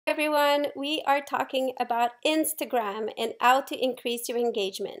Everyone, we are talking about Instagram and how to increase your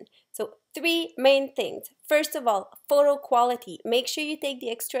engagement. So, three main things. First of all, photo quality. Make sure you take the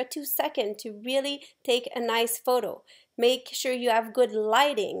extra 2 seconds to really take a nice photo. Make sure you have good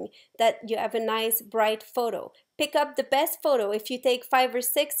lighting, that you have a nice bright photo. Pick up the best photo. If you take 5 or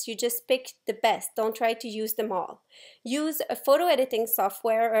 6, you just pick the best. Don't try to use them all. Use a photo editing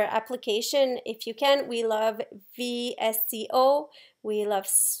software or application if you can. We love VSCO. We love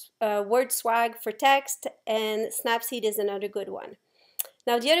WordSwag for text, and Snapseed is another good one.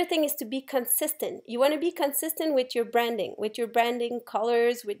 Now, the other thing is to be consistent. You want to be consistent with your branding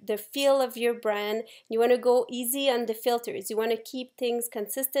colors, with the feel of your brand. You want to go easy on the filters. You want to keep things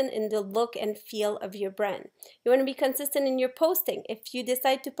consistent in the look and feel of your brand. You want to be consistent in your posting. If you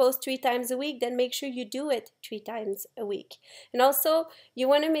decide to post 3 times a week, then make sure you do it 3 times a week. And also, you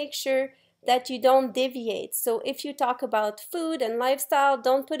want to make sure that you don't deviate. So if you talk about food and lifestyle,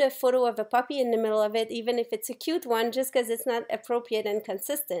 don't put a photo of a puppy in the middle of it, even if it's a cute one, just because it's not appropriate and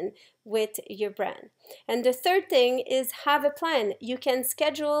consistent with your brand. And the third thing is have a plan. You can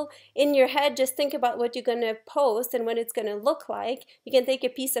schedule in your head, just think about what you're going to post and what it's going to look like. You can take a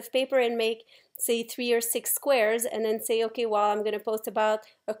piece of paper and make, say, 3 or 6 squares, and then say, okay, well, I'm going to post about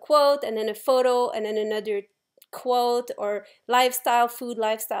a quote and then a photo and then another quote, or lifestyle, food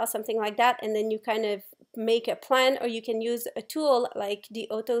lifestyle, something like that, and then you kind of make a plan. Or you can use a tool like the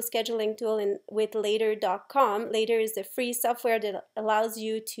auto scheduling tool with later.com. Later is the free software that allows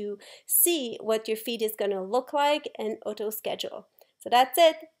you to see what your feed is going to look like and auto schedule. So that's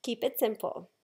it. Keep it simple.